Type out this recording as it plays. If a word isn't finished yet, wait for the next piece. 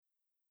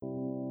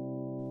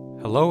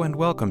Hello and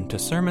welcome to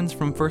Sermons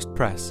from First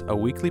Pres, a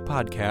weekly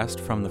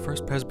podcast from the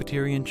First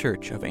Presbyterian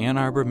Church of Ann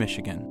Arbor,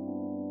 Michigan.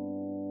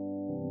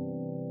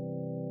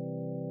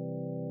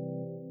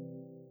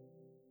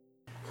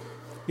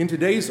 In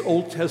today's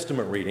Old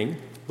Testament reading,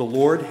 the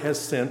Lord has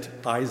sent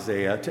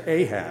Isaiah to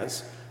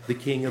Ahaz, the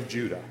king of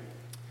Judah.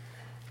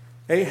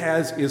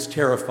 Ahaz is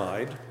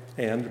terrified,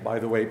 and by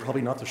the way,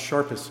 probably not the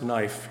sharpest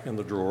knife in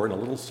the drawer and a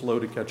little slow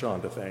to catch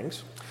on to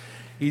things.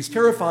 He's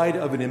terrified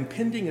of an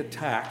impending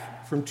attack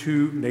from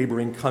two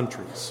neighboring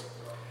countries.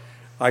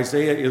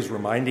 Isaiah is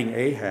reminding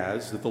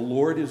Ahaz that the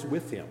Lord is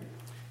with him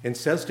and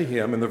says to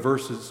him in the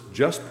verses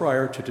just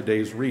prior to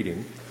today's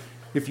reading,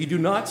 "If you do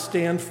not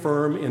stand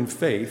firm in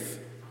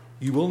faith,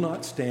 you will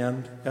not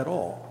stand at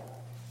all."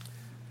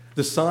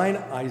 The sign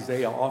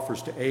Isaiah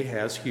offers to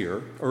Ahaz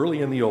here,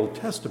 early in the Old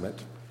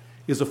Testament,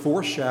 is a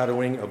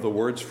foreshadowing of the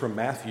words from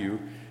Matthew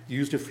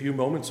used a few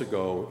moments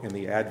ago in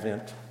the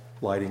Advent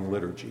lighting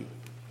liturgy.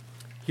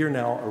 Hear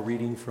now a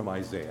reading from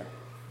Isaiah.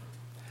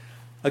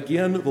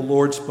 Again, the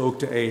Lord spoke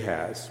to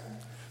Ahaz,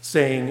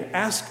 saying,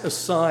 "Ask a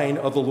sign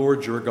of the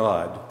Lord your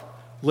God.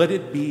 Let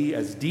it be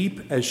as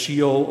deep as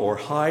Sheol or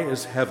high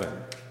as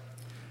heaven."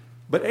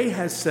 But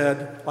Ahaz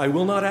said, "I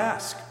will not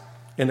ask,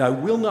 and I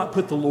will not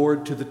put the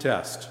Lord to the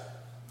test."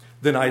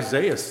 Then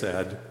Isaiah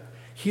said,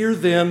 "Hear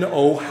then,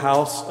 O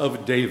house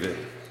of David.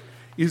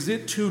 Is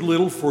it too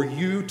little for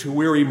you to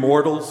weary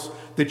mortals,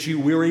 that you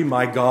weary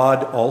my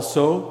God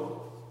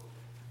also?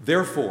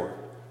 Therefore,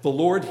 the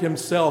Lord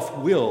himself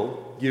will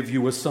give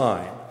you a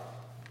sign.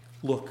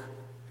 Look,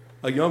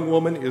 a young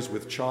woman is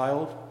with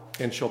child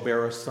and shall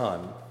bear a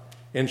son,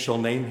 and shall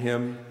name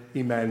him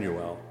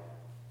Emmanuel.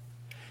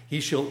 He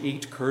shall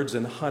eat curds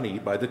and honey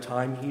by the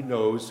time he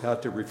knows how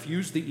to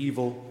refuse the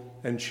evil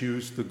and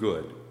choose the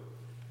good.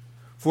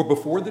 For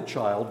before the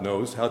child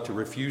knows how to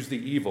refuse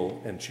the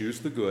evil and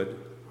choose the good,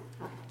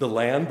 the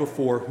land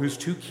before whose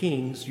two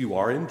kings you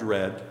are in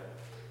dread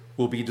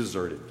will be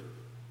deserted."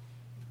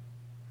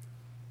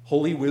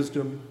 Holy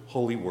wisdom,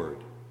 holy word.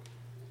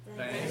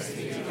 Thanks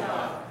be to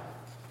God.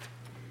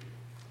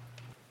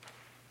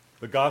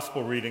 The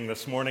gospel reading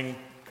this morning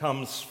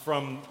comes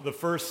from the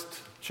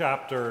first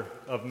chapter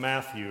of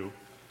Matthew,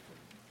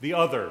 the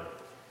other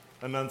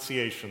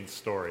Annunciation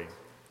story.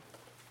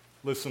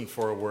 Listen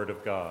for a word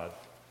of God.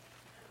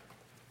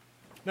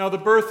 Now, the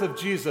birth of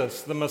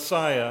Jesus, the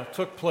Messiah,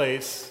 took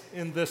place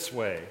in this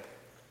way.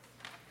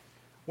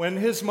 When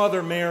his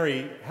mother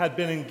Mary had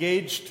been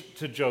engaged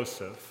to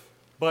Joseph,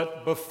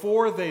 but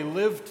before they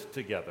lived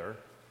together,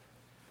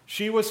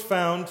 she was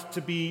found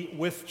to be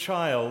with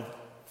child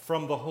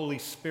from the Holy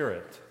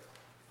Spirit.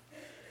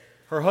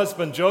 Her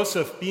husband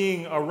Joseph,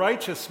 being a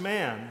righteous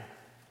man,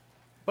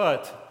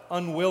 but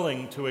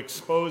unwilling to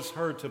expose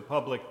her to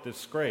public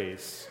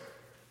disgrace,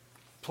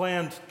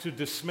 planned to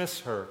dismiss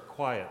her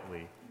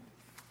quietly.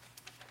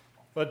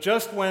 But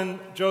just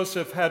when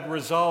Joseph had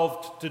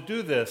resolved to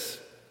do this,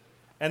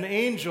 an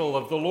angel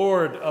of the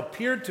Lord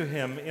appeared to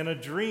him in a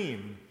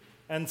dream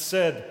and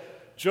said,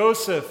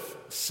 "Joseph,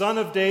 son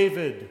of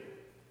David,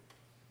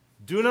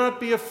 do not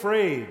be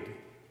afraid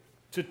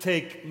to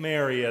take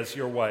Mary as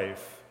your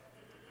wife,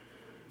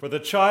 for the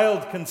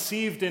child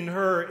conceived in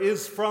her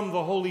is from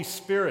the Holy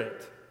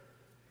Spirit.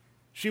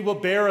 She will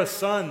bear a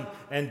son,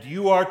 and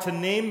you are to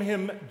name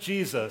him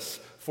Jesus,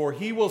 for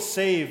he will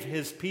save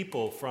his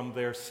people from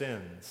their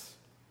sins."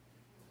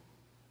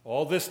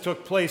 All this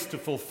took place to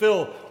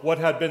fulfill what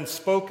had been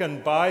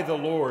spoken by the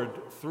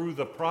Lord through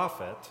the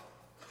prophet.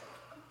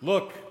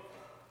 "Look,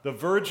 the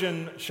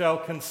virgin shall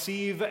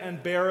conceive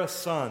and bear a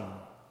son,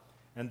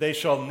 and they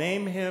shall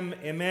name him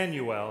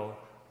Emmanuel,"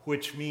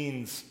 which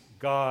means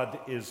God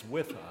is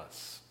with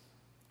us.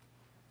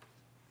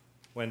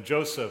 When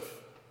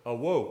Joseph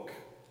awoke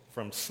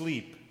from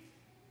sleep,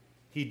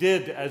 he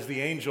did as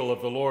the angel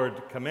of the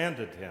Lord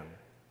commanded him.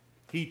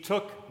 He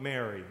took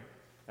Mary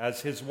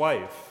as his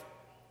wife,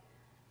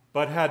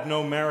 but had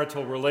no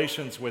marital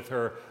relations with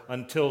her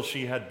until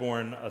she had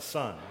borne a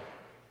son,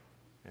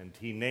 and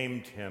he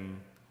named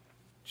him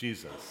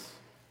Jesus.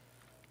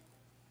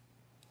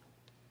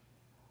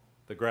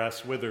 The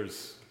grass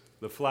withers,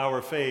 the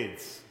flower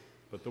fades,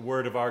 but the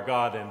word of our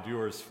God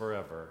endures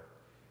forever.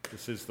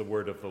 This is the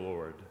word of the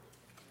Lord.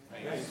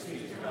 Thanks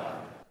be to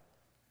God.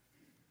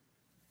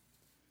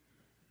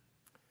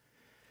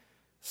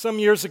 Some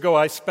years ago,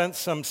 I spent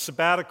some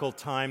sabbatical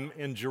time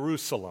in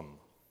Jerusalem,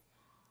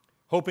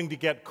 hoping to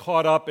get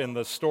caught up in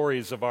the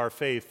stories of our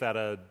faith at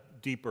a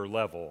deeper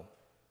level.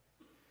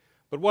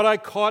 But what I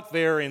caught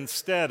there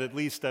instead, at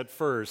least at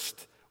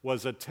first,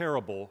 was a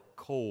terrible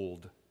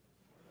cold.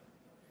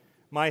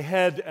 My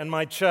head and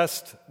my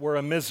chest were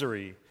a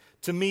misery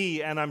to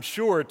me, and I'm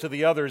sure to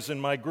the others in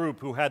my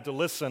group who had to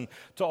listen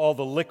to all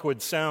the liquid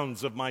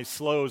sounds of my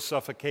slow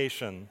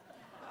suffocation.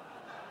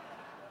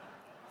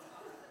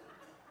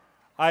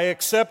 I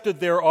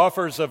accepted their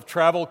offers of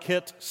travel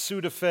kit,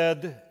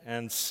 Sudafed,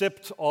 and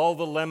sipped all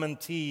the lemon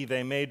tea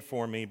they made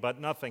for me, but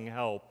nothing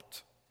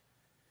helped.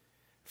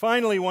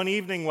 Finally, one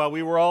evening while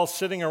we were all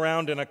sitting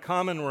around in a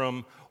common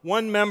room,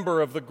 one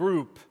member of the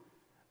group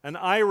an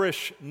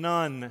Irish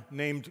nun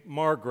named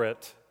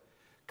Margaret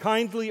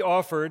kindly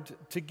offered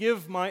to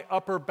give my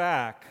upper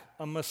back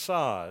a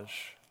massage.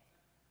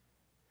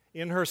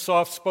 In her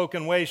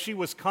soft-spoken way, she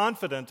was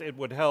confident it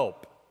would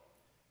help.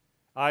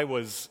 I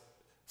was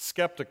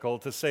skeptical,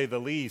 to say the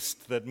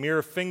least, that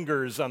mere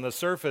fingers on the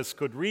surface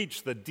could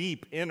reach the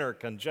deep inner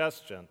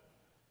congestion.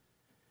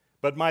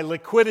 But my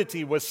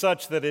liquidity was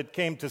such that it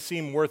came to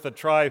seem worth a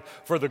try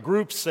for the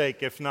group's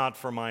sake, if not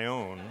for my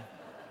own.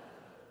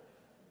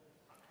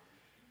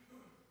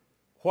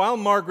 While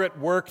Margaret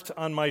worked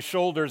on my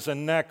shoulders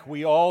and neck,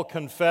 we all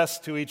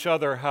confessed to each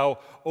other how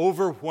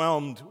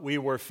overwhelmed we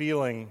were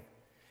feeling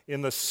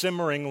in the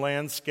simmering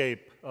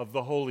landscape of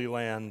the Holy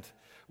Land,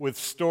 with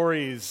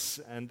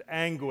stories and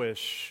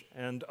anguish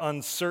and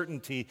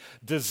uncertainty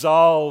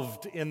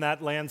dissolved in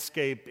that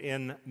landscape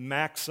in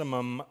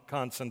maximum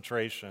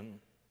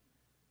concentration.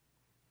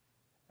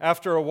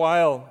 After a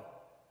while,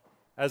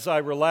 as I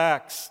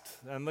relaxed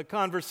and the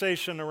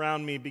conversation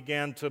around me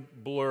began to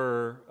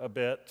blur a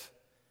bit,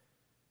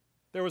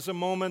 there was a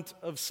moment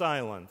of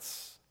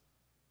silence,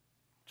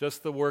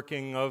 just the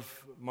working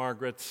of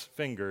Margaret's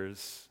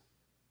fingers.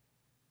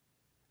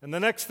 And the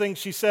next thing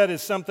she said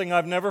is something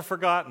I've never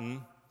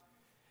forgotten,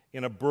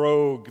 in a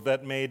brogue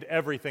that made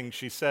everything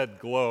she said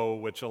glow,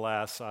 which,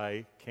 alas,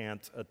 I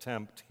can't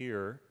attempt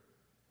here.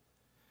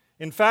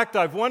 In fact,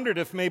 I've wondered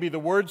if maybe the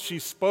words she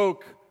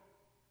spoke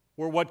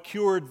were what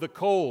cured the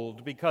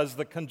cold, because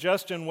the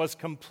congestion was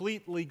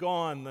completely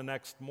gone the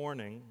next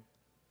morning.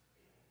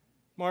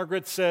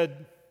 Margaret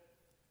said,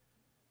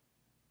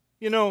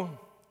 "You know,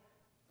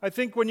 I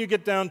think when you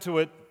get down to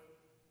it,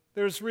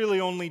 there's really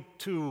only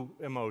two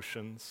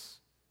emotions,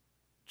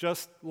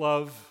 just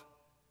love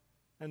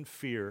and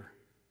fear.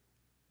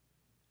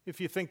 If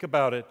you think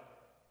about it,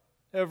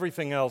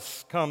 everything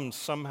else comes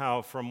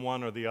somehow from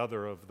one or the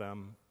other of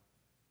them,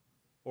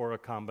 or a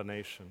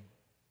combination."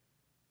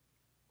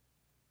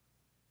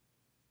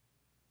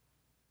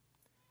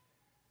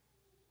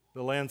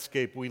 The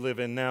landscape we live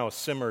in now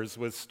simmers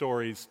with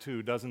stories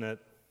too, doesn't it?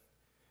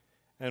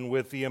 And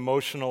with the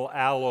emotional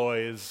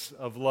alloys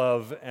of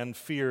love and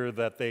fear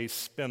that they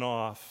spin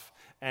off: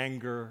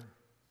 anger,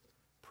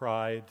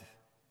 pride,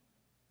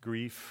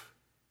 grief,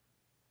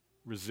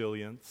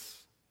 resilience.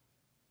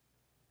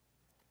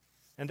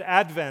 And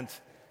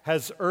Advent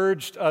has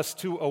urged us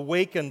to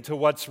awaken to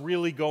what's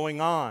really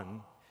going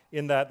on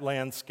in that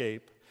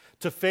landscape,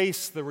 to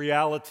face the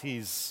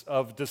realities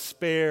of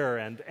despair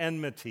and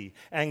enmity,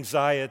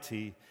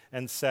 anxiety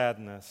and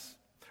sadness,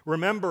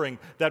 remembering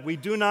that we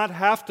do not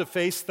have to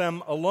face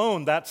them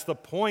alone. That's the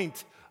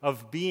point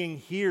of being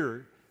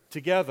here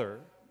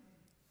together.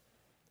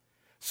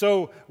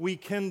 So we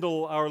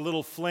kindle our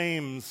little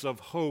flames of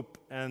hope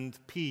and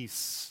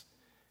peace,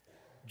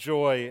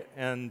 joy,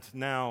 and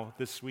now,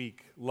 this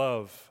week,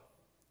 love.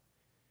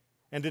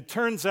 And it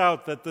turns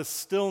out that the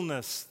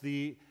stillness,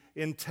 the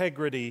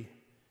integrity,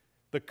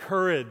 the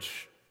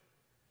courage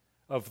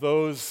of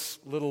those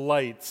little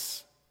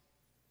lights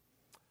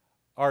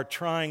are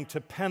trying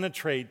to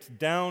penetrate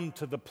down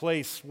to the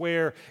place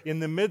where,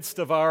 in the midst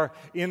of our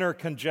inner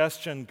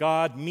congestion,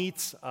 God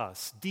meets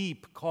us,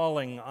 deep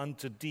calling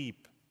unto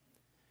deep.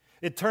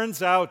 It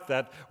turns out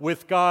that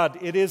with God,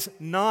 it is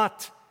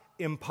not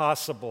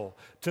impossible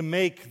to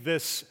make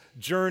this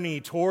journey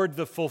toward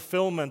the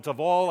fulfillment of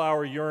all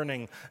our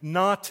yearning,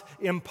 not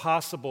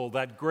impossible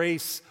that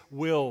grace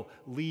will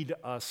lead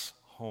us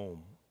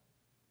home.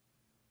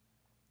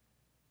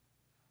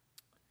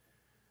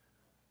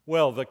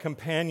 Well, the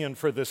companion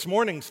for this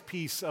morning's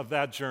piece of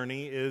that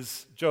journey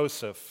is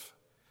Joseph,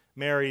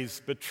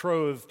 Mary's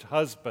betrothed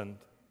husband,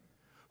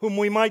 whom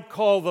we might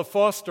call the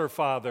foster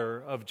father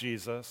of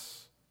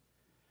Jesus,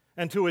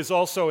 and who is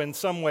also in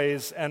some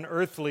ways an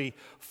earthly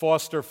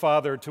foster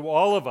father to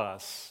all of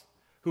us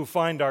who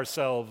find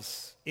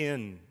ourselves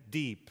in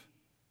deep,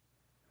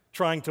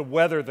 trying to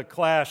weather the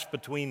clash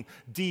between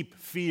deep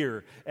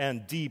fear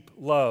and deep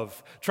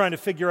love, trying to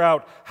figure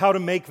out how to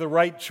make the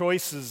right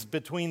choices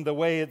between the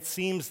way it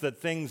seems that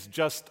things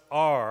just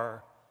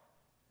are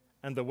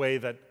and the way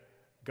that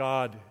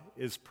God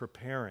is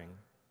preparing.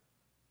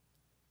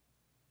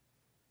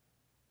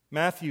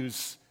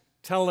 Matthew's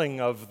telling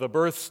of the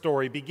birth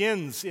story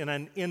begins in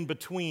an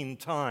in-between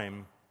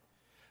time.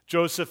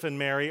 Joseph and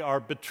Mary are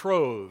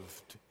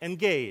betrothed,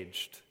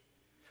 engaged,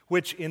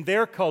 which in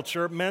their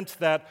culture meant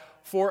that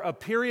for a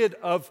period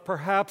of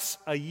perhaps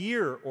a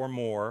year or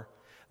more,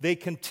 they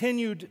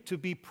continued to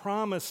be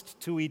promised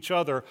to each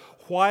other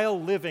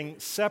while living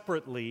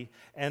separately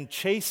and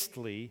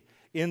chastely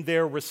in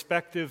their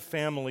respective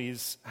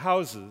families'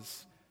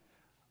 houses,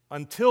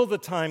 until the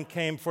time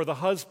came for the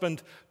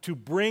husband to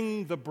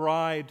bring the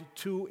bride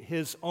to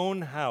his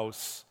own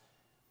house,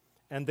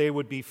 and they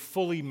would be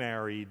fully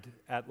married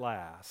at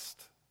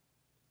last.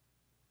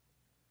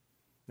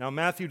 Now,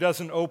 Matthew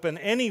doesn't open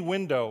any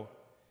window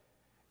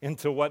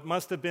into what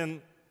must have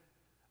been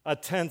a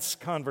tense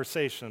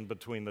conversation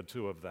between the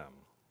two of them.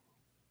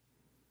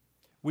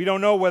 We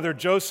don't know whether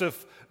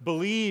Joseph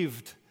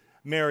believed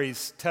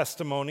Mary's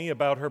testimony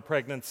about her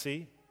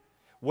pregnancy,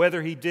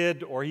 Whether he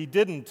did or he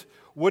didn't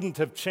wouldn't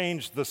have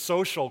changed the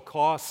social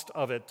cost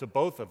of it to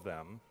both of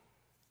them,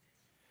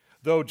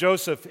 though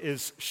Joseph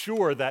is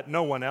sure that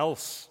no one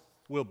else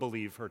will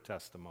believe her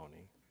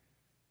testimony.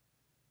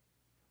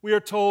 We are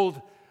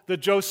told that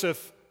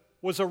Joseph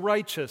was a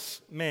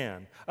righteous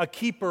man, a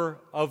keeper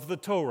of the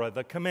Torah,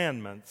 the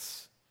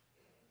commandments.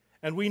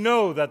 And we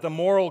know that the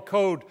moral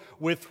code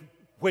with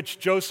which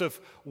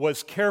Joseph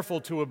was careful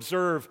to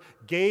observe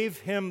gave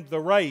him the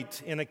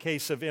right, in a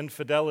case of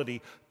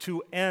infidelity,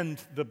 to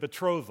end the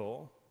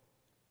betrothal.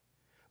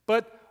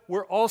 But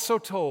we're also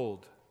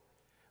told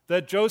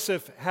that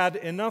Joseph had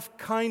enough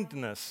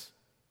kindness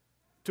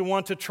to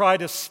want to try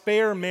to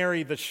spare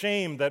Mary the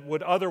shame that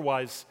would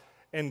otherwise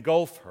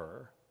engulf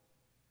her.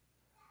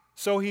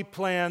 So he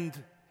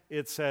planned,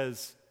 it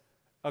says,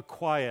 a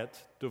quiet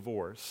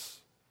divorce.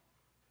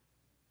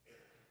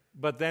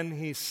 But then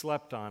he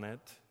slept on it,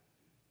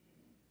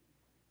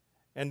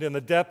 and in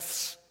the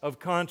depths of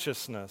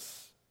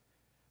consciousness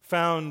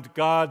found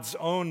God's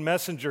own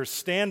messenger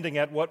standing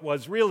at what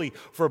was really,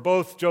 for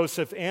both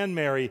Joseph and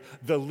Mary,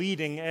 the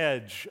leading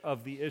edge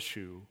of the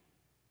issue: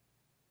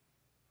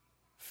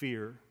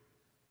 fear.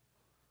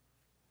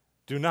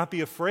 Do not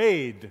be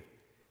afraid,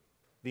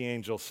 the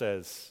angel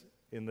says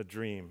in the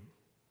dream.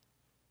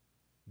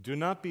 Do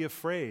not be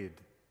afraid.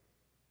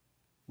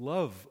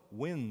 Love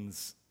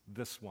wins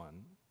this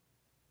one.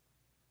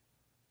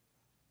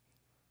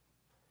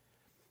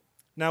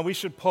 Now, we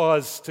should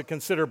pause to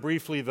consider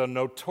briefly the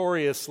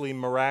notoriously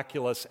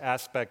miraculous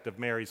aspect of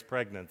Mary's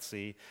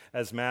pregnancy,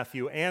 as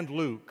Matthew and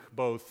Luke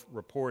both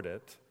report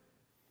it.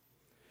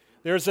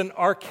 There's an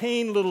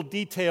arcane little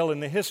detail in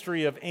the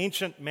history of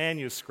ancient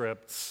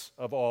manuscripts,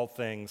 of all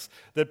things,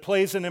 that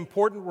plays an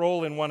important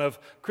role in one of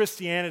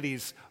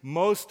Christianity's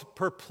most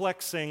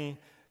perplexing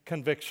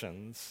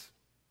convictions.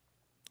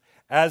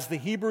 As the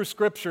Hebrew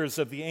scriptures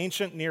of the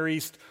ancient Near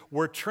East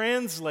were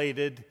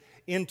translated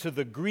into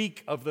the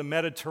Greek of the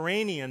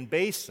Mediterranean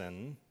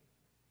basin,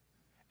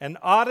 an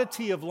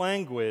oddity of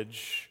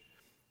language,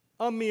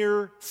 a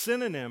mere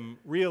synonym,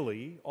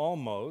 really,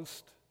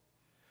 almost,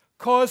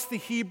 caused the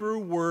Hebrew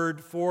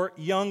word for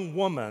young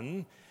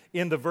woman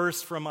in the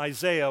verse from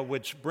Isaiah,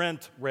 which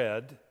Brent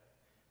read,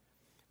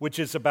 which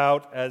is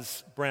about,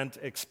 as Brent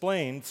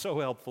explained so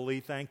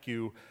helpfully, thank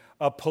you,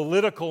 a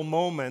political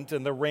moment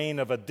in the reign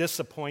of a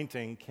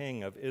disappointing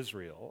king of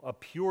Israel, a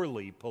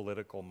purely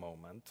political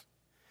moment,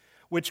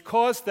 which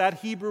caused that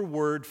Hebrew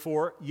word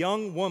for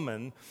young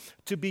woman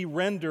to be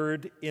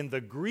rendered in the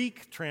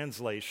Greek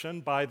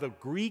translation by the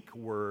Greek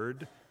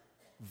word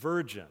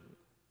virgin,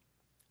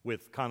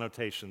 with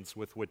connotations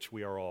with which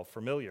we are all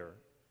familiar.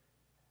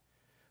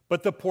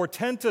 But the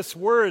portentous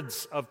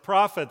words of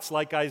prophets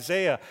like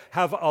Isaiah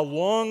have a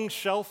long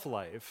shelf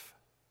life.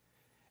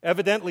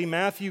 Evidently,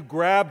 Matthew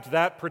grabbed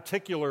that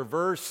particular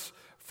verse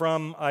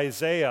from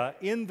Isaiah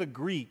in the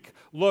Greek.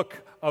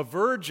 Look, a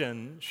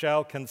virgin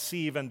shall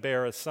conceive and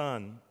bear a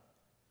son,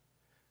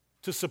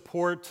 to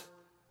support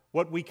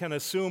what we can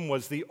assume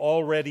was the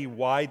already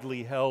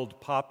widely held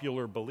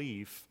popular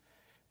belief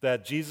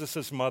that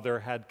Jesus' mother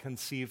had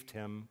conceived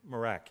him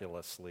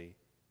miraculously.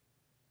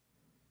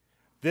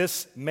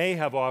 This may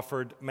have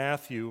offered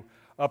Matthew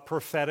a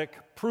prophetic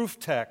proof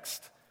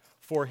text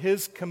for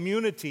his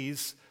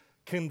community's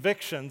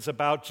convictions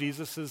about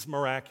Jesus'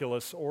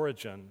 miraculous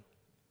origin.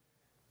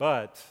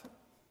 But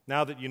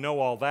now that you know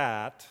all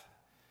that,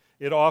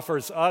 it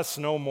offers us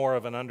no more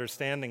of an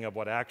understanding of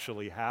what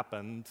actually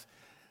happened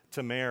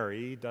to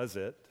Mary, does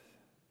it?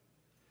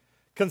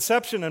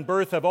 Conception and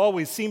birth have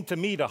always seemed to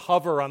me to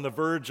hover on the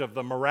verge of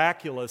the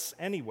miraculous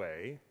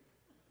anyway.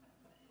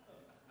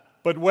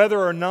 But whether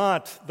or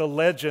not the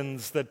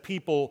legends that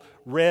people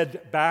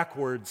read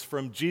backwards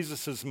from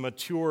Jesus'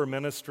 mature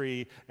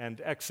ministry and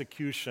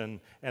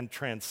execution and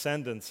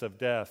transcendence of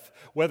death,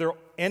 whether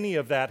any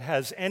of that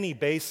has any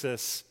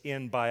basis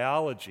in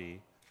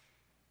biology,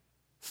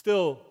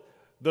 still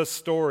the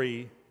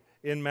story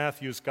in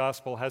Matthew's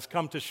gospel has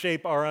come to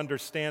shape our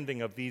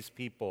understanding of these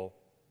people.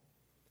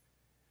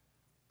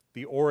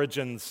 The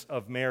origins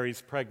of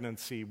Mary's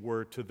pregnancy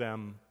were to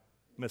them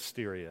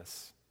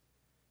mysterious.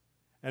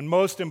 And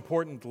most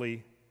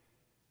importantly,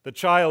 the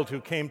child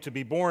who came to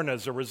be born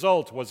as a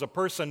result was a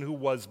person who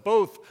was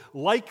both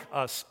like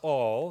us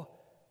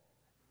all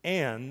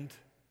and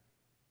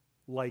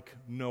like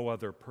no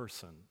other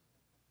person.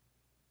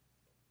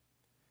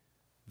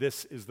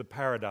 This is the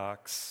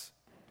paradox,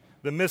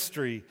 the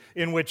mystery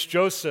in which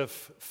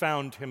Joseph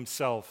found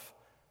himself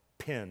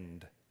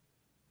pinned.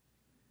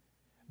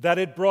 That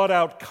it brought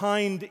out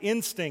kind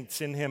instincts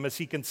in him as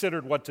he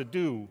considered what to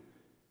do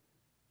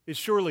is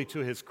surely to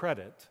his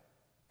credit.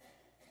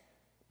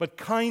 But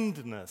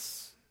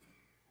kindness,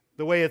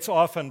 the way it's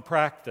often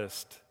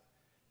practiced,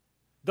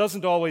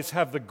 doesn't always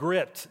have the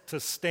grit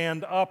to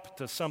stand up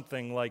to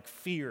something like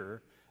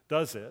fear,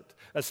 does it?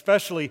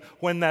 Especially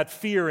when that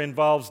fear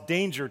involves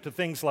danger to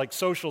things like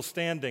social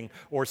standing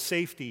or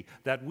safety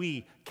that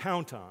we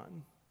count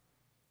on.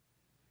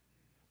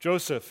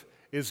 Joseph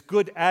is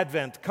good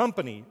Advent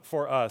company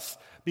for us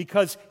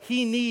because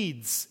he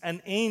needs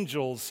an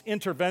angel's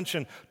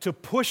intervention to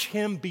push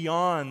him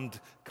beyond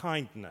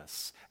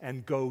kindness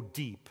and go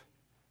deep.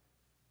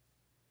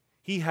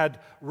 He had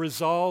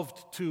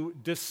resolved to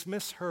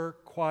dismiss her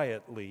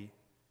quietly,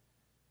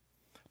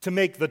 to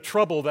make the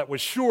trouble that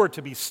was sure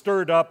to be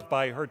stirred up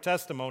by her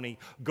testimony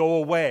go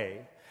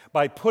away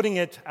by putting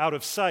it out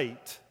of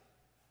sight,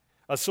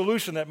 a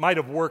solution that might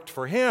have worked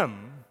for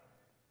him,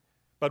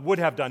 but would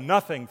have done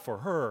nothing for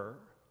her.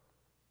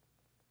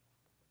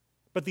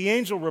 But the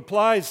angel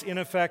replies, in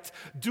effect,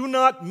 "Do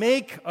not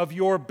make of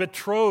your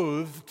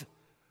betrothed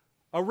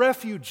a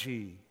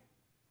refugee.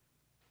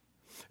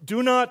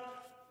 Do not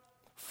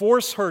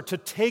force her to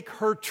take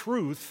her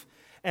truth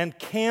and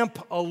camp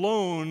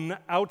alone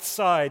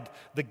outside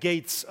the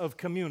gates of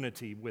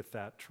community with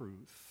that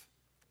truth.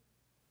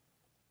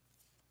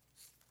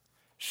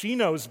 She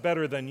knows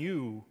better than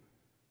you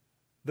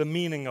the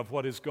meaning of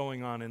what is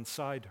going on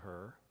inside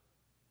her.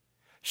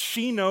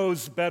 She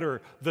knows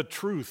better the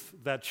truth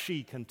that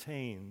she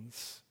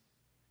contains.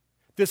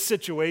 This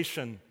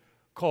situation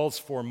calls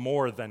for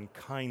more than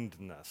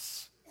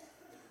kindness.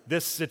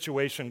 This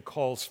situation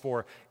calls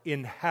for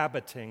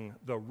inhabiting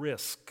the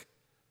risk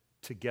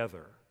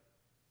together.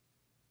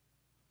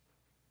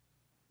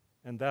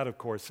 And that, of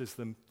course, is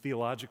the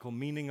theological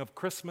meaning of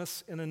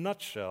Christmas in a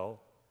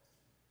nutshell.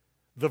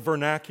 The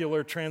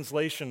vernacular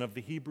translation of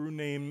the Hebrew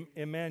name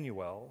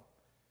Emmanuel.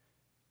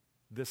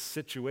 This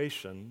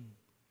situation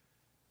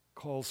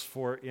calls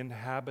for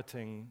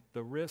inhabiting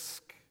the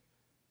risk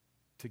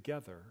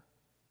together.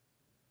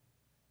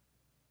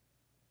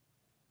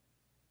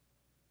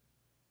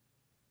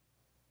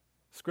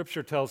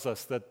 Scripture tells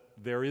us that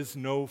there is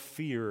no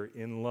fear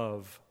in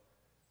love,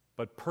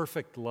 but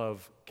perfect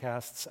love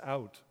casts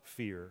out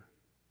fear.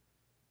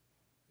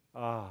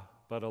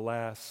 But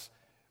alas,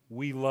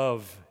 we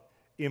love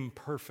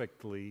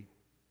imperfectly,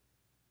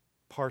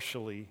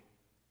 partially,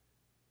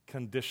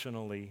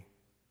 conditionally,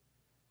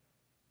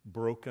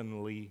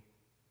 brokenly,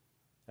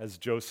 as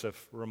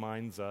Joseph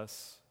reminds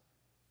us.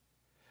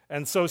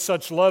 And so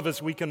such love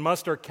as we can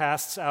muster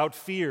casts out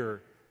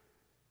fear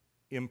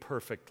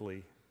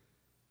imperfectly.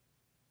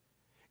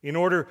 In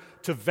order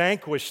to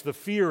vanquish the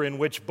fear in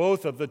which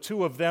both of the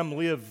two of them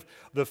live,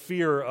 the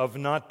fear of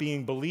not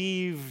being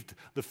believed,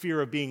 the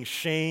fear of being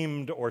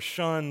shamed or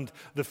shunned,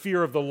 the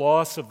fear of the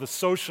loss of the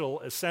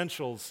social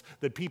essentials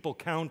that people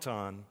count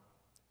on,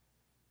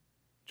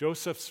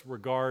 Joseph's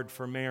regard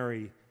for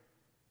Mary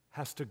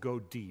has to go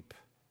deep.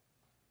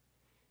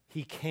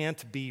 He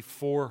can't be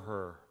for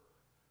her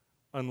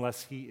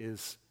unless he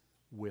is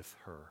with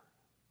her.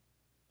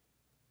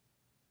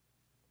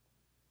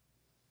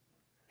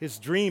 His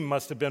dream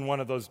must have been one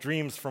of those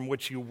dreams from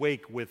which you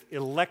wake with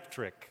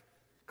electric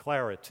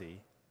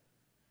clarity.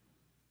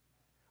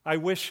 I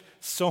wish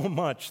so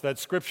much that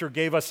Scripture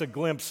gave us a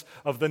glimpse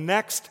of the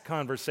next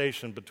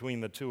conversation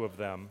between the two of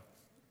them.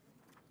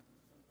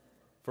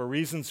 For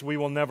reasons we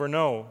will never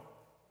know,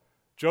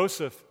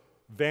 Joseph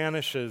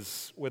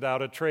vanishes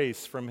without a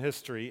trace from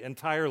history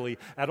entirely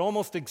at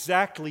almost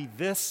exactly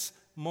this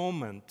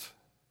moment,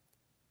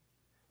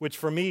 which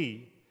for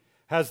me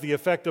has the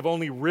effect of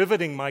only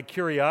riveting my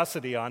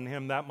curiosity on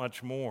him that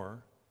much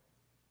more.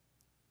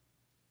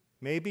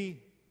 Maybe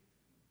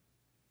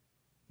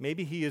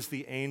he is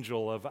the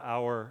angel of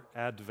our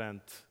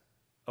Advent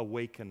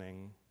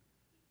awakening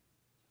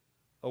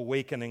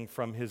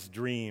from his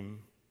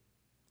dream.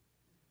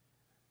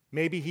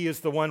 Maybe he is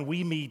the one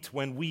we meet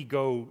when we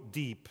go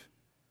deep,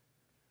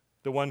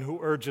 the one who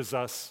urges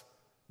us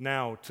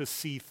now to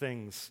see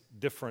things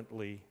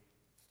differently.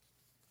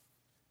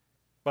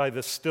 By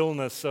the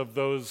stillness of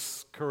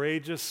those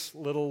courageous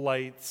little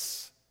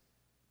lights,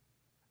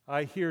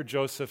 I hear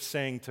Joseph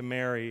saying to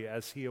Mary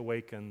as he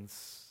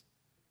awakens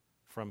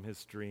from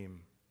his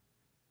dream,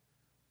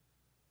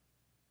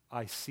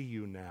 I see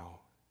you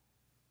now.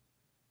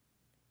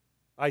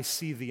 I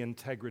see the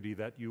integrity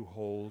that you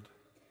hold,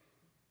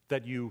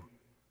 that you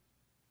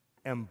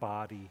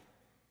embody.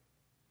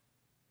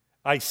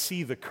 I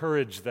see the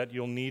courage that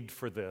you'll need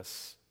for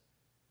this.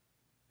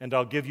 And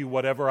I'll give you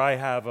whatever I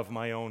have of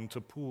my own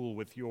to pool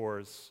with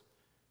yours.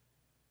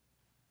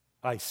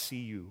 I see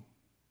you,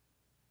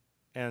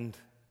 and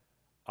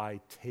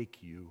I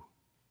take you,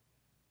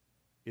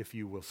 if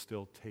you will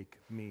still take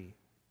me.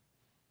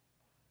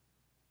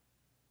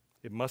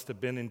 It must have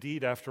been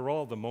indeed, after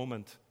all, the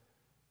moment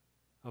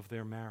of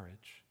their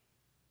marriage.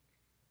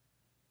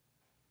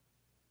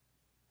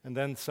 And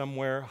then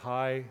somewhere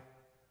high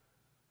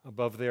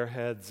above their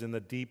heads in the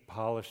deep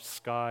polished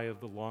sky of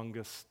the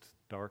longest,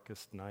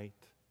 darkest night,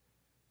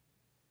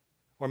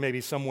 or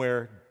maybe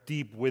somewhere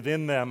deep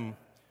within them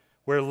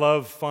where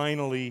love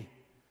finally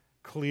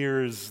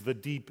clears the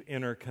deep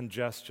inner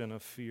congestion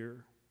of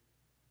fear.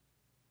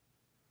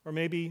 Or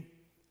maybe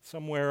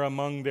somewhere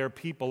among their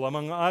people,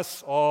 among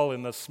us all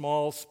in the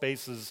small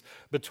spaces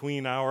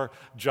between our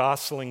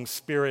jostling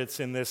spirits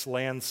in this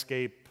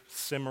landscape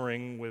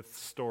simmering with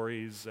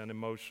stories and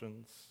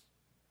emotions.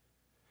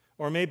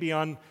 or maybe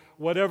on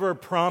whatever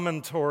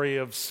promontory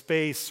of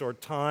space or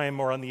time,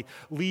 or on the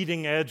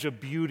leading edge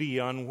of beauty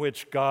on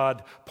which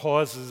God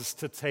pauses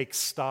to take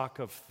stock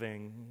of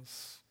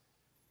things.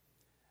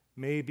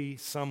 Maybe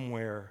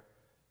somewhere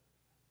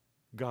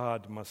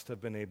God must have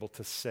been able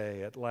to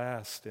say at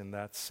last in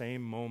that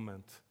same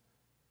moment,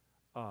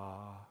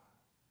 "Ah,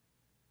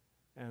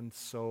 and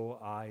so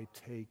I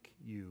take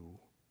you,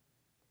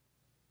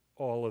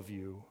 all of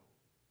you.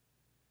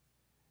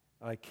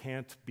 I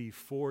can't be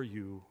for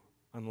you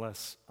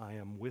unless I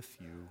am with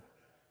you.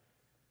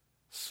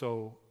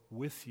 So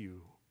with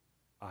you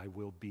I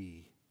will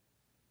be.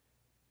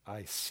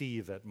 I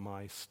see that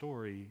my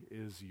story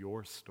is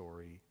your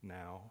story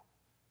now.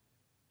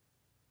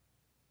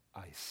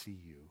 I see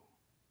you."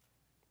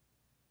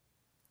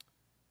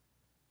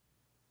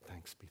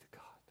 Thanks be to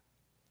God.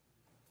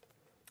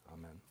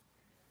 Amen.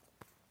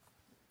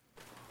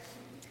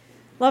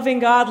 Loving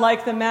God,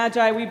 like the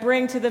Magi, we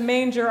bring to the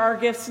manger our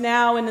gifts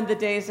now and in the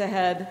days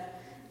ahead.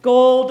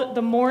 Gold,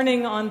 the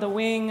morning on the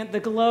wing, the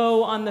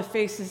glow on the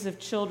faces of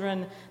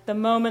children, the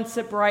moments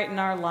that brighten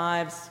our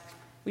lives.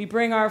 We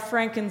bring our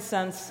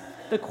frankincense,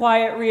 the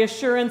quiet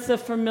reassurance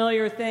of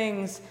familiar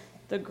things,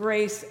 the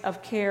grace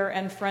of care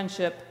and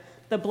friendship,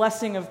 the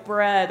blessing of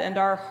bread, and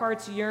our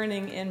hearts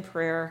yearning in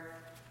prayer.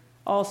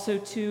 Also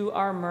too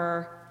our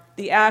myrrh,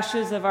 the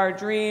ashes of our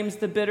dreams,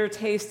 the bitter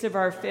taste of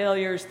our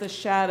failures, the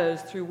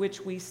shadows through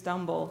which we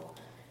stumble.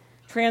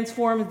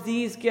 Transform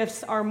these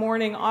gifts, our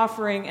morning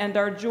offering and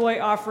our joy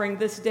offering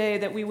this day,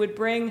 that we would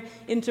bring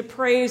into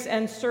praise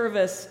and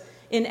service,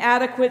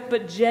 inadequate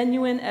but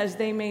genuine as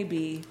they may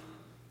be,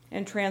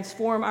 and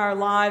transform our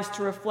lives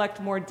to reflect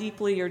more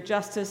deeply your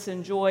justice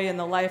and joy in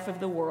the life of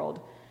the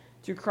world.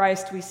 Through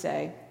Christ we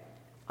say,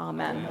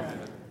 Amen. Amen.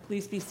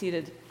 Please be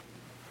seated.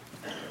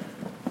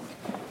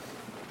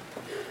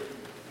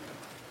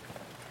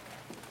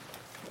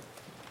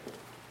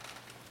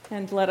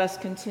 And let us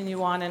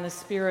continue on in a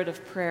spirit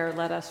of prayer.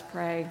 Let us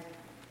pray.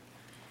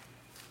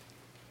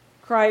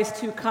 Christ,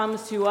 who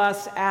comes to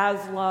us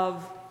as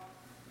love,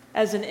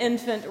 as an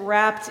infant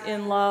wrapped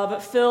in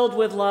love, filled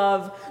with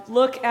love,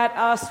 look at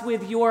us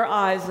with your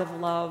eyes of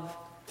love,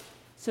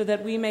 so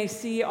that we may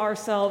see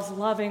ourselves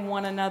loving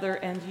one another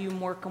and you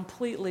more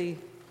completely.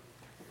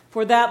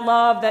 For that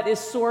love that is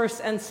source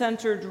and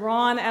center,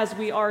 drawn as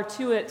we are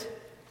to it,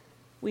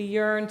 we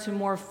yearn to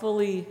more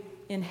fully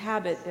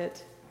inhabit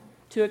it,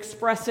 to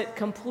express it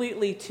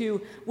completely,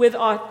 to, with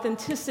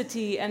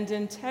authenticity and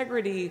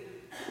integrity,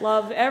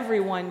 love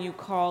everyone you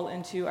call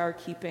into our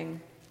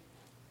keeping.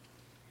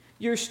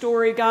 Your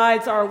story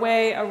guides our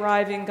way,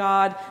 arriving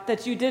God,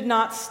 that you did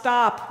not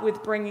stop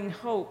with bringing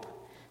hope,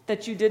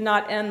 that you did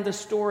not end the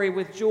story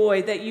with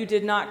joy, that you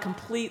did not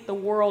complete the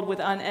world with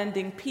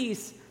unending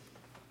peace.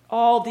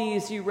 All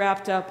these you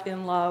wrapped up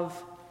in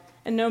love.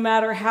 And no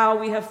matter how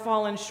we have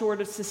fallen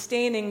short of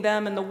sustaining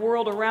them and the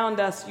world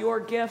around us, your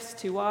gifts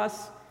to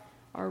us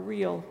are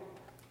real.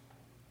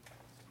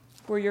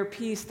 For your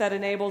peace that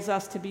enables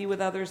us to be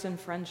with others in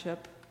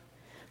friendship,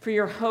 for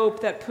your hope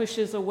that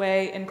pushes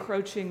away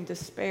encroaching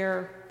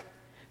despair,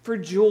 for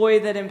joy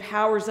that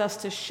empowers us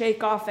to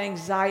shake off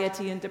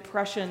anxiety and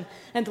depression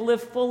and to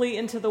live fully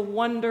into the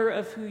wonder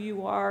of who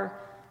you are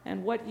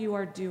and what you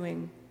are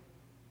doing.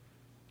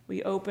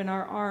 We open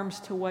our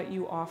arms to what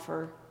you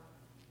offer.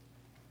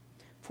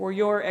 For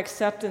your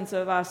acceptance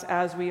of us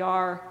as we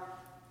are,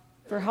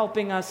 for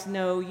helping us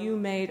know you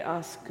made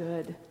us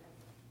good.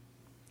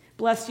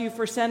 Bless you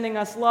for sending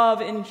us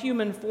love in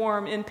human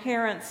form, in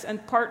parents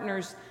and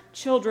partners,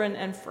 children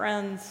and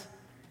friends.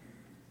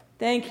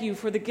 Thank you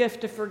for the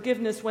gift of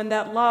forgiveness when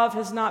that love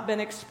has not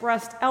been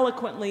expressed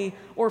eloquently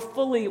or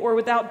fully or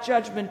without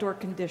judgment or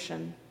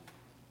condition.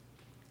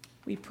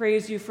 We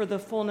praise you for the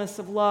fullness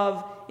of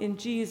love in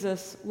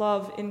Jesus,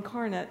 love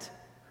incarnate,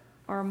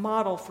 our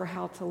model for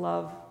how to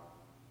love.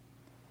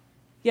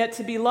 Yet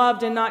to be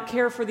loved and not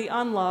care for the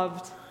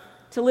unloved,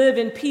 to live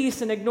in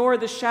peace and ignore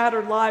the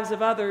shattered lives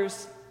of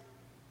others,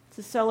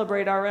 to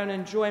celebrate our own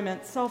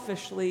enjoyment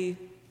selfishly,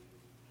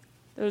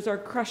 those are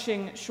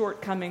crushing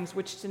shortcomings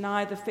which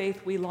deny the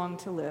faith we long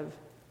to live.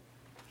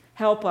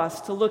 Help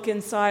us to look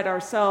inside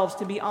ourselves,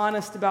 to be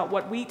honest about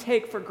what we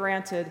take for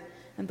granted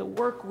and the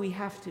work we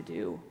have to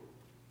do.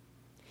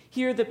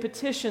 Hear the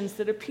petitions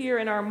that appear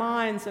in our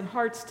minds and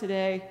hearts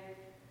today,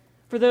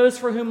 for those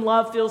for whom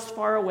love feels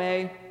far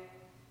away,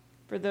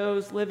 for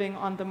those living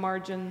on the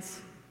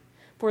margins,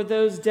 for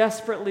those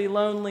desperately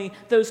lonely,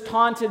 those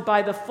taunted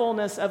by the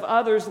fullness of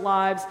others'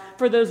 lives,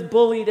 for those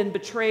bullied and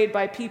betrayed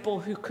by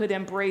people who could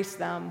embrace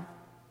them,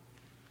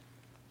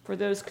 for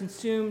those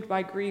consumed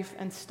by grief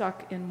and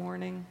stuck in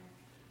mourning,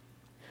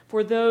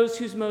 for those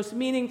whose most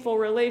meaningful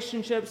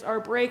relationships are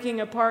breaking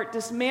apart,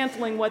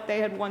 dismantling what they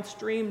had once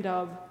dreamed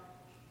of,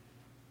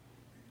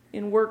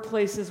 in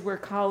workplaces where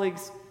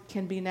colleagues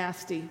can be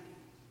nasty,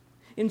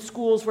 in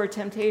schools where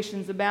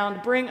temptations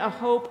abound. Bring a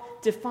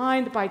hope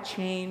defined by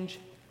change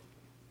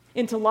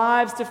into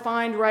lives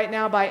defined right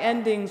now by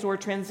endings or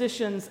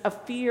transitions, a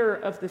fear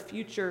of the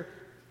future,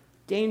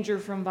 danger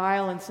from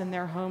violence in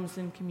their homes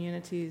and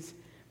communities.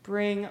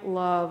 Bring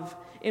love.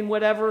 In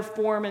whatever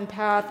form and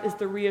path is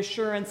the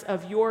reassurance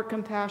of your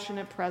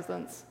compassionate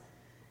presence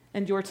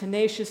and your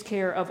tenacious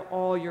care of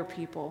all your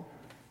people.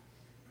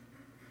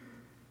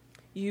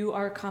 You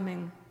are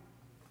coming.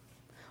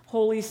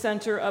 Holy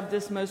center of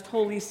this most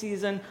holy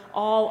season,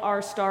 all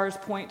our stars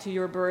point to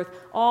your birth.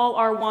 All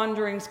our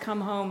wanderings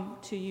come home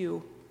to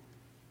you.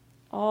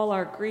 All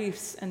our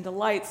griefs and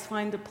delights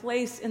find a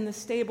place in the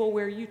stable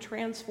where you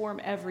transform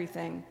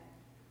everything.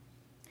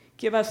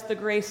 Give us the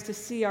grace to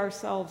see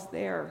ourselves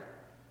there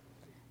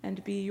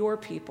and be your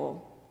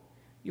people,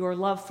 your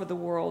love for the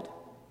world.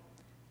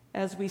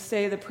 As we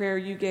say the prayer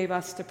you gave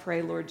us to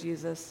pray, Lord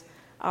Jesus,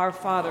 our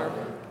Father,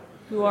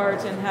 who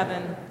art in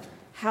heaven,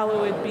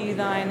 hallowed be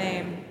thy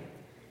name.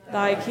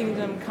 Thy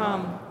kingdom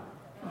come,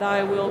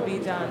 thy will be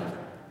done,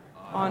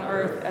 on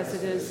earth as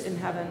it is in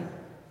heaven.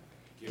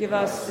 Give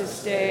us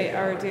this day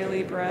our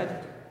daily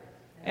bread,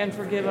 and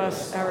forgive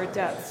us our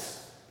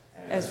debts,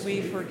 as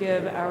we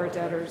forgive our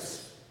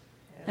debtors.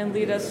 And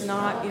lead us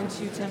not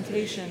into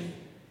temptation,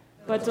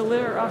 but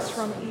deliver us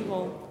from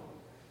evil.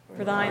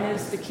 For thine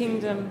is the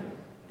kingdom,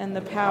 and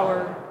the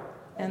power,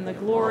 and the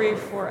glory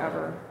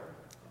forever.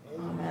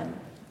 Amen.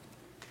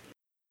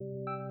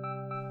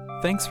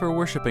 Thanks for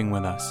worshiping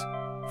with us.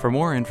 For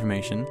more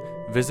information,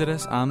 visit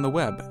us on the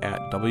web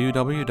at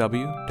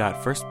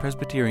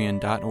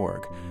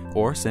www.firstpresbyterian.org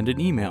or send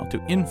an email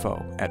to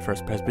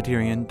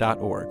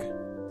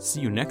info@firstpresbyterian.org.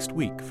 See you next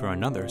week for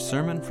another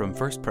sermon from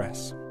First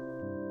Pres.